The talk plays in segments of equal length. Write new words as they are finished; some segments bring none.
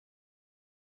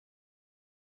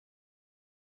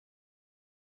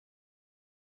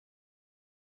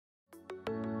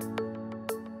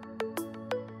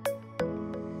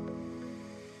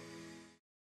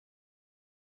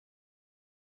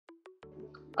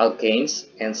Alkanes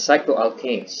and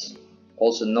cycloalkanes,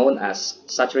 also known as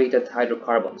saturated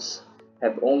hydrocarbons,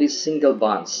 have only single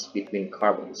bonds between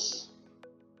carbons.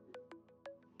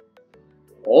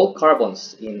 All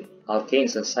carbons in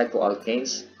alkanes and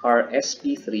cycloalkanes are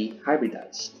sp3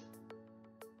 hybridized.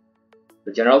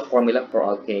 The general formula for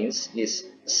alkanes is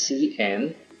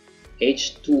CnH2n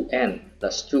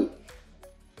plus 2.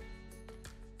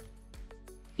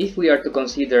 If we are to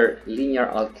consider linear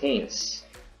alkanes,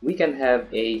 we can have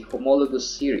a homologous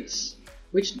series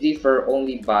which differ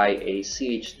only by a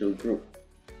CH2 group.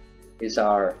 These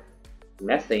are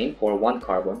methane for 1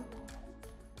 carbon,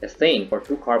 ethane for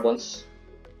 2 carbons,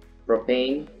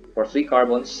 propane for 3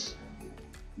 carbons,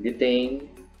 butane,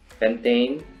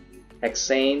 pentane,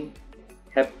 hexane,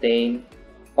 heptane,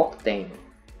 octane,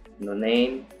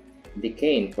 nonane,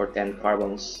 decane for 10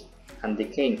 carbons, and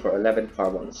decane for 11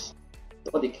 carbons,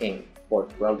 dodecane for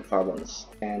 12 carbons,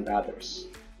 and others.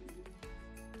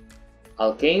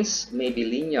 Alkanes may be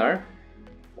linear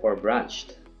or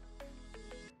branched.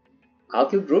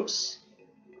 Alkyl groups,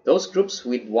 those groups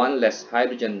with one less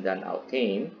hydrogen than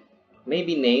alkane, may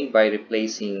be named by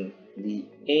replacing the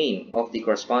ane of the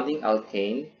corresponding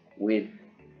alkane with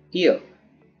 -il.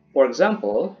 For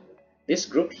example, this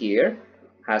group here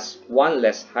has one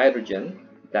less hydrogen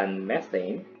than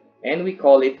methane, and we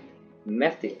call it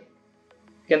methyl.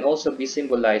 It can also be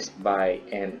symbolized by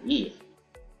Me.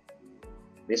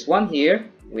 This one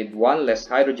here, with one less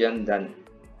hydrogen than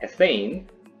ethane,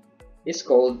 is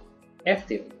called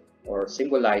ethyl, or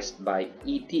symbolized by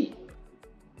Et.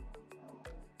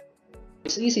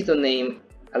 It's easy to name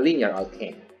a linear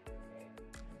alkane.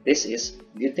 This is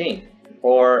butane,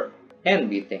 or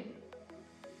N-butane.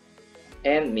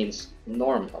 N means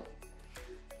normal.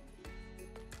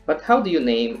 But how do you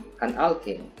name an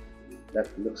alkane that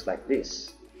looks like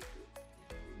this?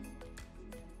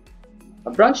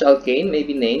 A branch alkane may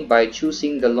be named by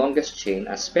choosing the longest chain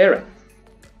as parent.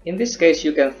 In this case,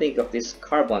 you can think of these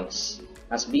carbons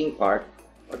as being part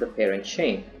of the parent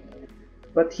chain.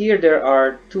 But here there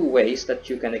are two ways that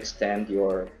you can extend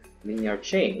your linear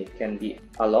chain. It can be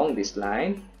along this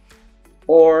line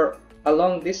or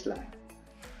along this line.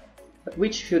 But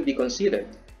which should be considered?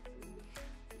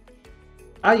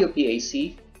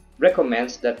 IUPAC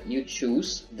recommends that you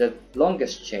choose the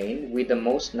longest chain with the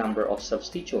most number of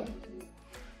substituents.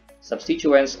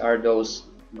 Substituents are those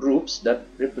groups that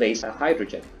replace a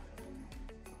hydrogen.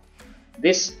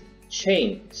 This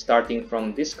chain, starting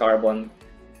from this carbon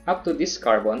up to this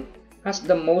carbon, has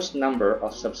the most number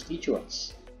of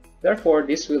substituents. Therefore,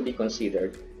 this will be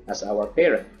considered as our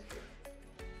parent.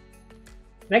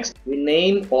 Next, we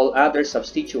name all other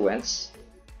substituents.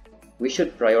 We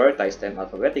should prioritize them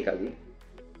alphabetically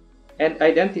and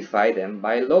identify them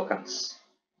by locants.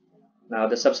 Now,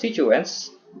 the substituents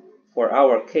for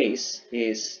our case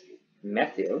is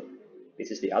methyl.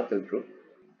 This is the alkyl group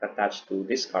attached to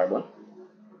this carbon.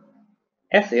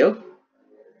 Ethyl,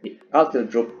 the alkyl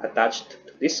group attached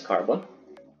to this carbon.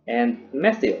 And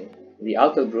methyl, the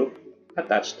alkyl group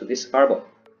attached to this carbon.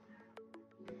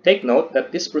 Take note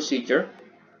that this procedure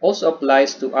also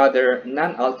applies to other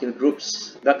non-alkyl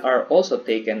groups that are also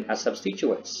taken as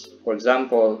substituents. For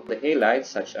example, the halides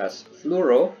such as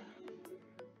fluoro,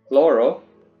 chloro,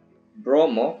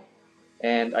 bromo,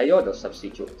 and iodo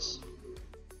substituents.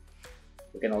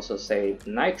 We can also say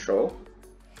nitro,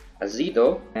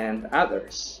 azido, and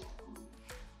others.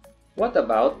 What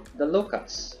about the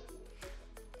locants?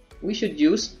 We should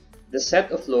use the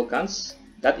set of locants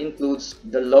that includes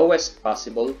the lowest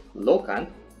possible locant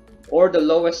or the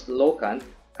lowest locant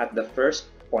at the first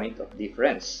point of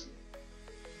difference.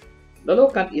 The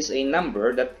locant is a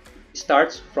number that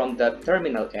starts from the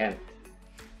terminal end.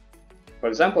 For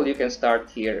example, you can start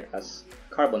here as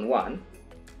carbon 1,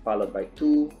 followed by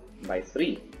 2, by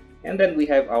 3, and then we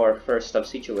have our first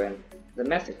substituent, the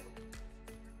methyl.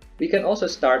 We can also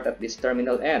start at this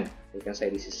terminal end. We can say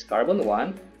this is carbon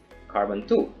 1, carbon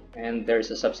 2, and there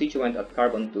is a substituent at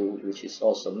carbon 2 which is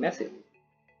also methyl.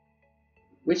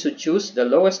 We should choose the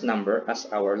lowest number as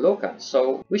our locant,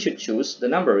 so we should choose the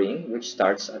numbering which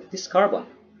starts at this carbon.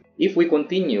 If we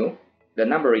continue the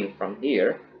numbering from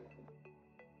here,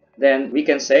 then we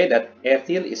can say that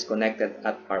ethyl is connected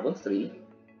at carbon 3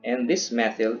 and this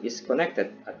methyl is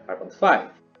connected at carbon 5.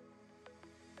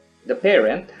 The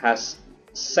parent has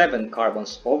 7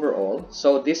 carbons overall,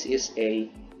 so this is a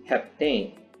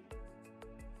heptane.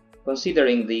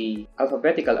 Considering the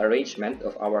alphabetical arrangement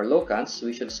of our locants,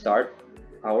 we should start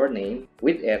our name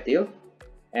with ethyl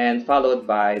and followed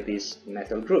by these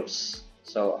methyl groups.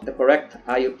 So the correct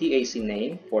IUPAC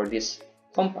name for this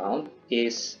compound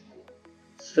is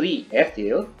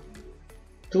 3-ethyl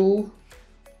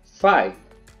 2,5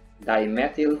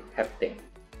 dimethylheptane.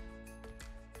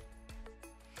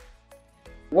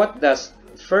 What does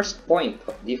first point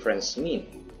of difference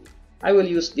mean? I will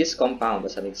use this compound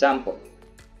as an example.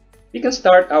 We can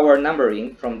start our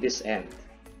numbering from this end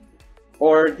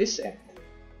or this end.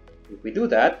 If we do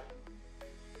that,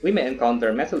 we may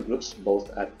encounter methyl groups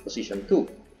both at position 2.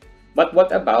 But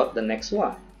what about the next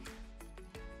one?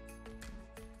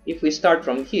 If we start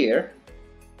from here,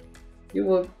 you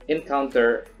will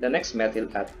encounter the next methyl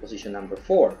at position number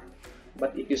 4.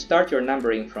 But if you start your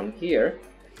numbering from here,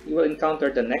 you will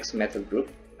encounter the next methyl group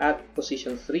at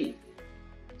position 3.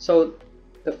 So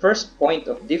the first point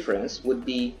of difference would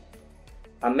be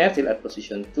a methyl at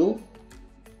position 2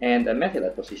 and a methyl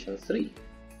at position 3.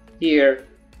 Here,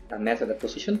 a methyl at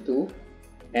position 2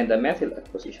 and a methyl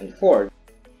at position 4.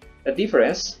 The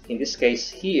difference in this case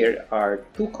here are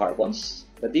 2 carbons.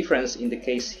 The difference in the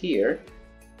case here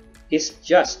is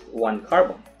just 1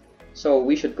 carbon. So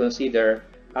we should consider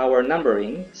our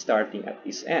numbering starting at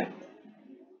this end.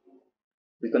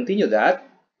 We continue that.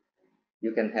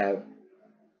 You can have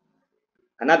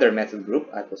another methyl group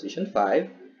at position 5,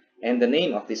 and the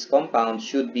name of this compound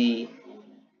should be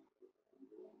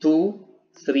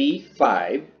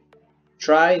 2,3,5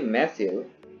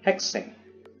 trimethylhexane.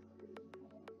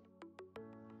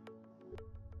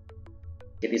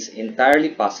 It is entirely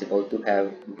possible to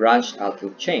have branched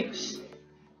alkyl chains.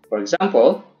 For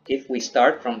example, if we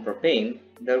start from propane,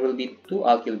 there will be 2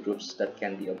 alkyl groups that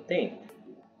can be obtained.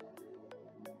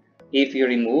 If you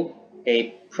remove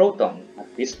a proton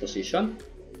at this position,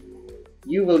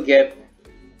 you will get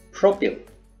propyl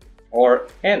or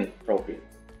N-propyl.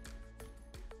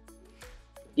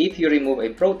 If you remove a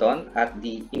proton at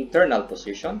the internal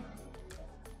position,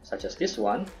 such as this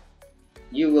one,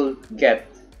 you will get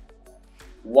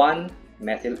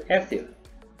 1-methylethyl,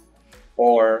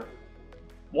 or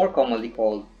more commonly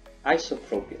called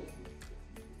isopropyl.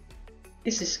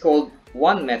 This is called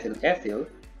 1-methylethyl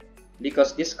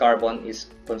because this carbon is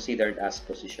considered as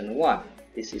position 1.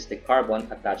 This is the carbon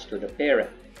attached to the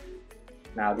parent.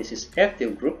 Now this is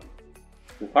ethyl group,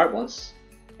 2 carbons,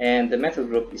 and the methyl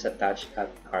group is attached at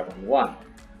carbon 1.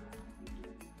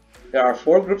 There are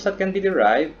 4 groups that can be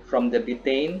derived from the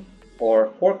butane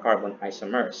or 4 carbon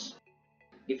isomers.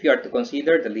 If you are to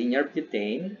consider the linear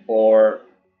butane or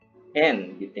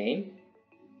N-butane,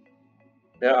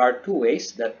 there are 2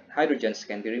 ways that hydrogens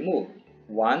can be removed.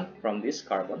 One from this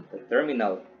carbon, the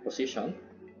terminal position,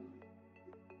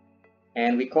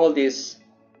 and we call this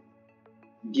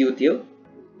butyl,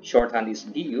 shorthand is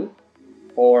Bu,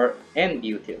 or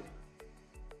N-butyl.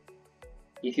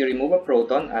 If you remove a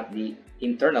proton at the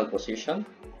internal position,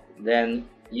 then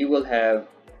you will have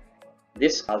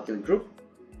this alkyl group.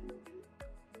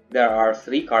 There are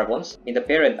 3 carbons in the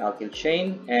parent alkyl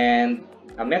chain and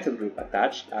a methyl group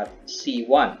attached at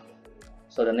C1.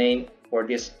 So the name for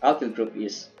this alkyl group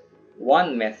is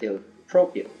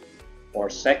 1-methylpropyl or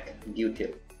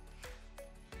sec-butyl.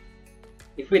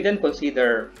 If we then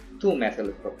consider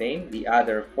 2-methylpropane, the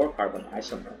other 4 carbon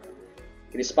isomer,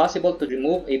 it is possible to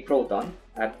remove a proton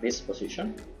at this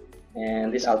position,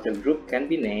 and this alkyl group can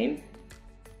be named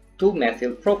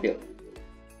 2-methylpropyl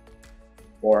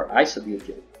or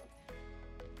isobutyl.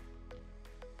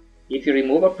 If you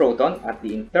remove a proton at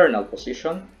the internal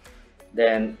position,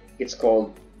 then it's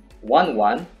called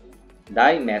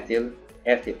 1,1-dimethylethyl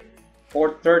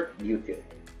or tert-butyl.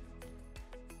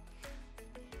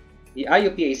 The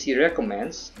IUPAC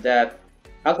recommends that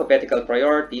alphabetical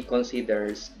priority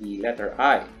considers the letter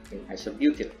I in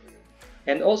isobutyl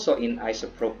and also in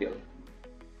isopropyl.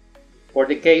 For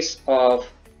the case of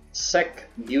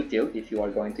sec-butyl, if you are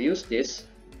going to use this,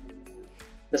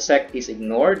 the sec is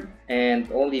ignored and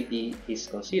only B is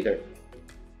considered.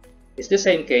 It's the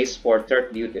same case for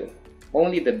tert-butyl,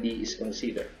 only the B is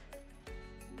considered.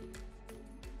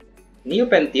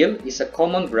 Neopentyl is a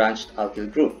common branched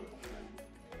alkyl group,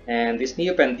 and this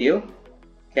neopentyl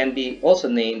can be also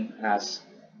named as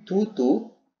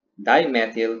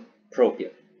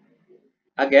 2,2-dimethylpropyl.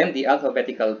 Again, the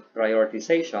alphabetical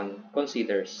prioritization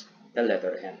considers the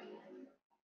letter N.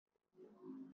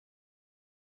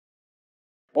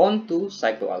 On to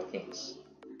cycloalkanes.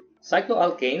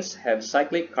 Cycloalkanes have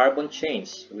cyclic carbon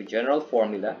chains with general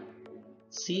formula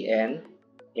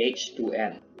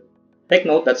CnH2n. Take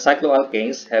note that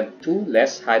cycloalkanes have 2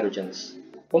 less hydrogens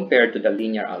compared to the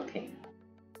linear alkane.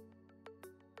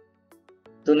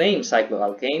 To name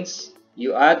cycloalkanes,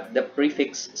 you add the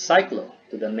prefix cyclo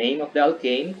to the name of the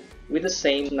alkane with the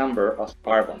same number of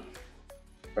carbon.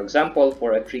 For example,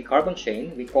 for a 3-carbon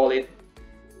chain, we call it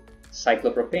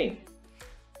cyclopropane,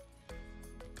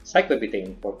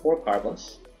 cyclobutane for 4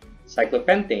 carbons,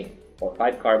 cyclopentane for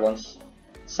 5 carbons,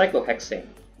 cyclohexane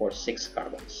for 6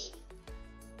 carbons.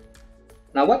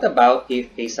 Now what about if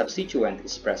a substituent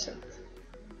is present?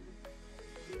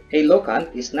 A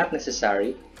locant is not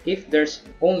necessary if there's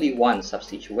only one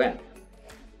substituent.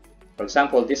 For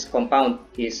example, this compound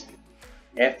is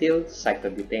ethyl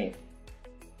cyclobutane.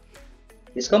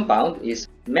 This compound is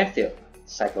methyl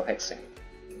cyclohexane.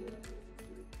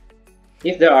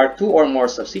 If there are 2 or more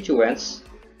substituents,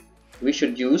 we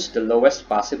should use the lowest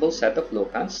possible set of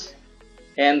locants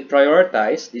and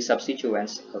prioritize the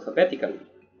substituents alphabetically.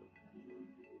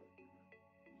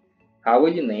 How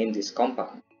will you name this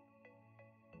compound?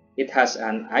 It has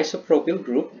an isopropyl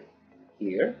group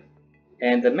here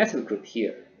and the methyl group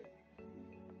here.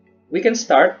 We can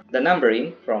start the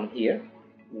numbering from here,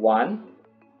 1,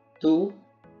 2,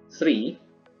 3,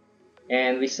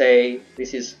 and we say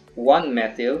this is 1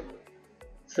 methyl,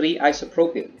 3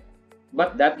 isopropyl,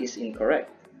 but that is incorrect.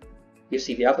 You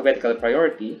see, the alphabetical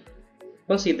priority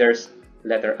considers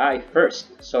letter I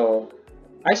first, so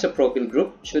isopropyl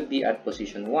group should be at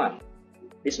position 1.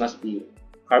 This must be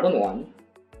carbon 1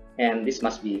 and this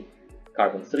must be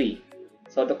carbon 3.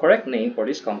 So the correct name for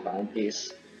this compound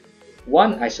is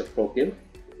 1 isopropyl,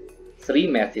 3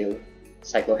 methyl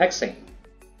cyclohexane.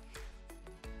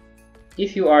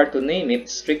 If you are to name it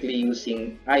strictly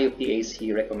using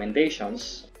IUPAC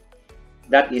recommendations,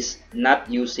 that is not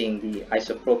using the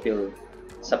isopropyl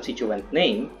substituent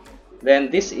name,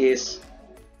 then this is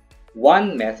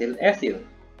 1 methyl ethyl.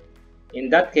 In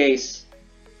that case,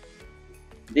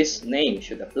 this name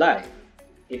should apply.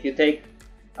 If you take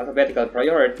alphabetical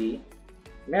priority,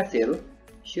 methyl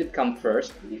should come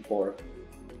first before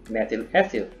methyl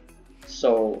ethyl.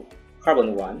 So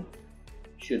carbon 1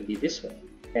 should be this one,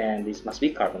 and this must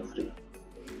be carbon 3.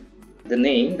 The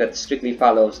name that strictly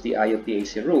follows the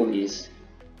IUPAC rule is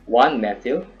 1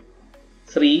 methyl,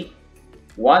 3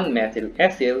 1 methyl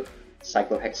ethyl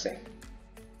cyclohexane.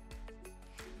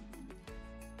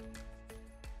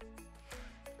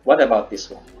 What about this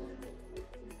one?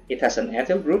 It has an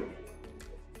ethyl group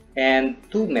and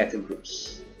 2 methyl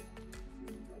groups.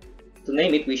 To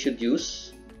name it, we should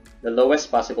use the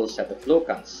lowest possible set of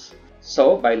locants.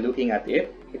 So by looking at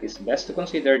it, it is best to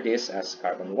consider this as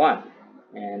carbon 1,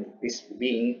 and this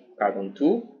being carbon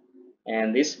 2,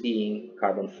 and this being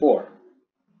carbon 4.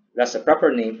 Thus, the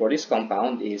proper name for this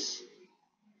compound is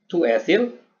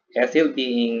 2-ethyl, ethyl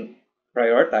being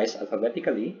prioritized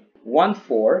alphabetically,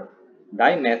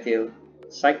 1,4-dimethyl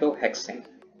cyclohexane.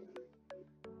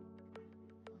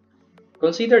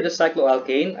 Consider the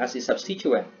cycloalkane as a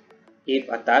substituent if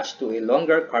attached to a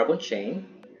longer carbon chain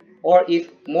or if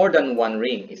more than one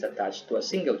ring is attached to a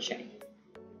single chain.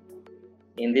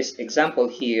 In this example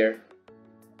here,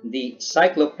 the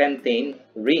cyclopentane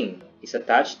ring is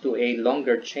attached to a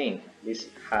longer chain. This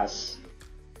has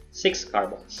 6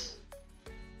 carbons.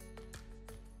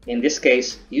 In this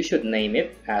case, you should name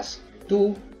it as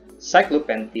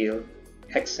 2-cyclopentyl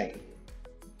hexane.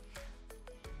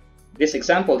 This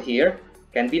example here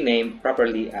can be named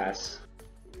properly as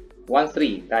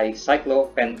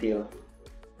 1,3-dicyclopentyl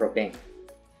propane.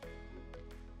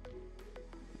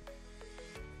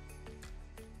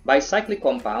 Bicyclic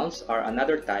compounds are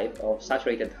another type of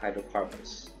saturated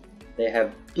hydrocarbons. They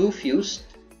have 2 fused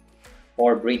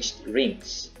or bridged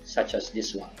rings, such as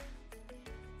this one.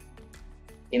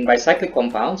 In bicyclic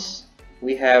compounds,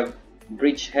 we have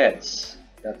bridge heads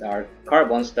that are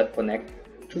carbons that connect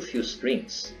 2 fused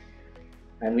rings.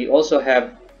 And we also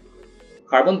have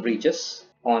carbon bridges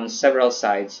on several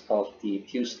sides of the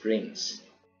fused rings.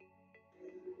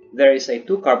 There is a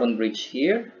 2-carbon bridge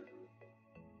here,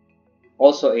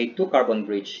 also a 2-carbon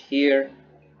bridge here,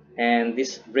 and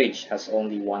this bridge has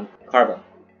only 1 carbon.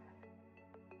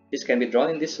 This can be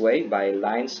drawn in this way by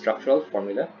line structural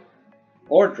formula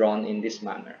or drawn in this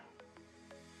manner.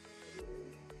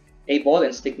 A ball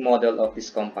and stick model of this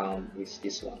compound is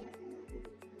this one.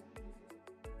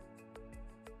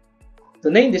 To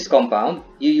name this compound,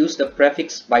 you use the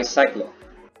prefix bicyclo,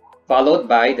 followed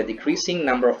by the decreasing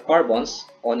number of carbons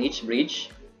on each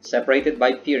bridge, separated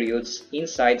by periods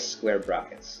inside square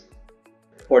brackets.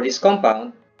 For this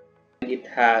compound, it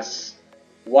has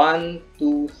 1,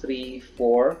 2, 3,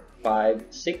 4, 5,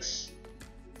 6,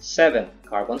 7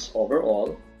 carbons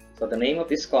overall. So the name of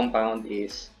this compound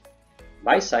is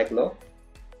bicyclo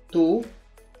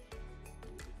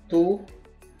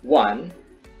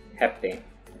 2,2,1-heptane.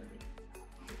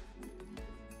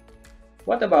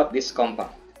 What about this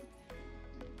compound?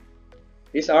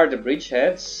 These are the bridge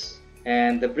heads,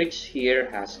 and the bridge here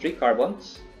has 3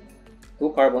 carbons, 2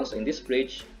 carbons in this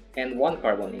bridge, and 1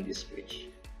 carbon in this bridge.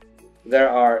 There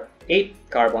are 8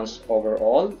 carbons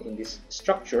overall in this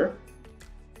structure,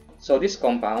 so this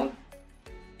compound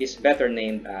is better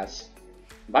named as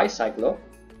bicyclo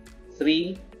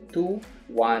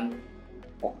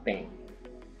 3,2,1-octane.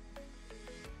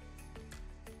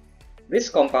 This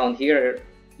compound here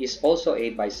is also a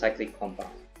bicyclic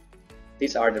compound.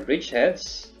 These are the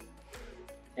bridgeheads,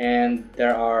 and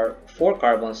there are 4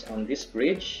 carbons on this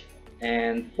bridge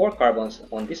and 4 carbons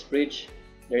on this bridge.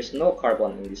 There's no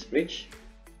carbon in this bridge.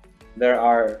 There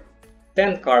are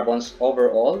 10 carbons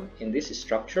overall in this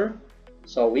structure,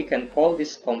 so we can call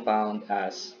this compound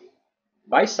as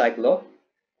bicyclo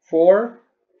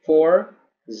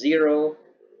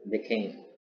 4,4,0-decane.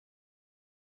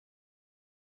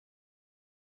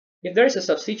 If there is a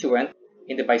substituent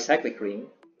in the bicyclic ring,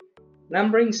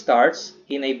 numbering starts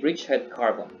in a bridgehead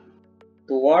carbon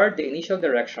toward the initial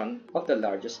direction of the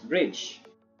largest bridge.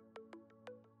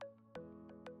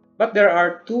 But there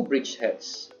are 2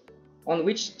 bridgeheads. On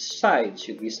which side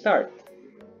should we start?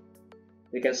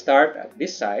 We can start at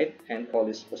this side and call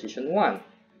this position 1.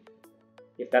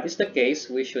 If that is the case,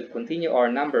 we should continue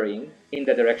our numbering in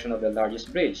the direction of the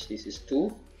largest bridge. This is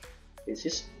 2, this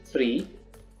is 3,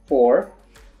 4,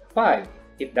 5.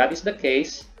 If that is the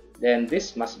case, then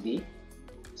this must be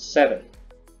 7.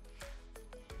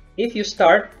 If you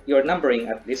start your numbering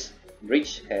at this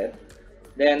bridgehead,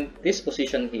 then this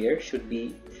position here should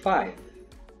be 5.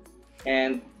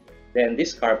 And then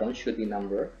this carbon should be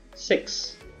number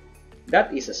 6.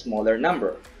 That is a smaller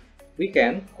number. We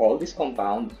can call this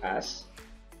compound as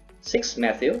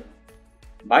 6-methyl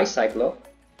bicyclo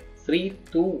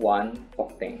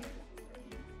 3,2,1-octane.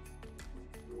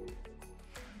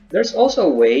 There's also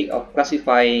a way of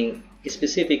classifying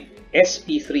specific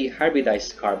sp3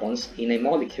 hybridized carbons in a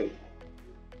molecule.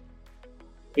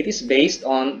 It is based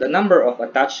on the number of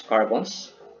attached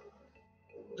carbons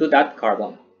to that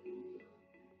carbon.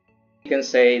 We can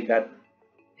say that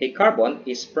a carbon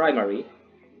is primary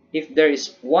if there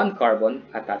is 1 carbon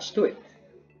attached to it.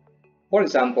 For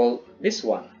example, this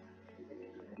one.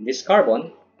 This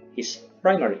carbon is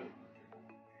primary.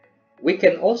 We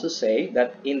can also say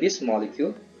that in this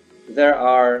molecule there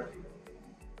are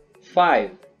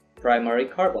 5 primary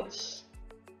carbons.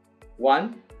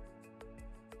 1,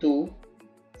 2,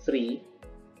 3,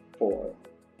 4,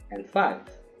 and 5.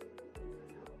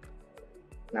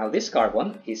 Now this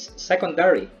carbon is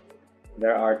secondary.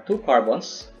 There are 2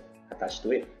 carbons attached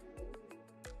to it.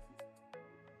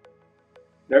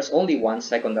 There's only 1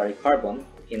 secondary carbon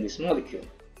in this molecule.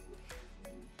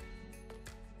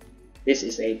 This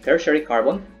is a tertiary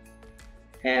carbon,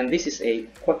 and this is a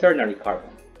quaternary carbon.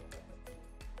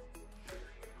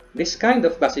 This kind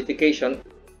of classification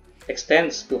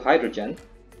extends to hydrogen,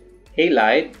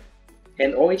 halide,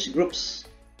 and OH groups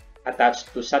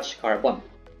attached to such carbon.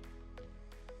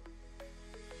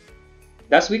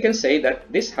 Thus, we can say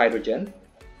that this hydrogen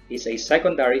is a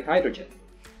secondary hydrogen.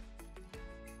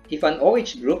 If an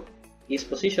OH group is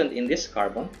positioned in this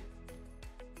carbon,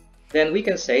 then we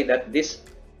can say that this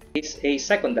is a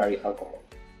secondary alcohol.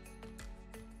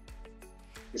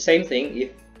 The same thing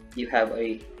if you have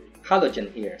a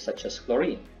halogen here, such as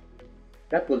chlorine.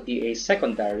 That will be a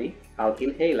secondary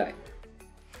alkyl halide.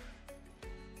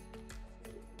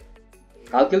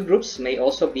 Alkyl groups may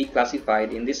also be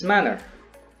classified in this manner.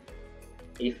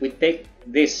 If we take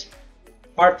this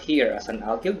part here as an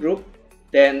alkyl group,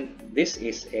 then this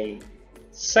is a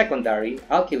secondary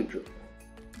alkyl group.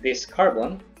 This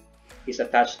carbon is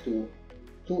attached to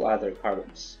 2 other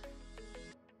carbons.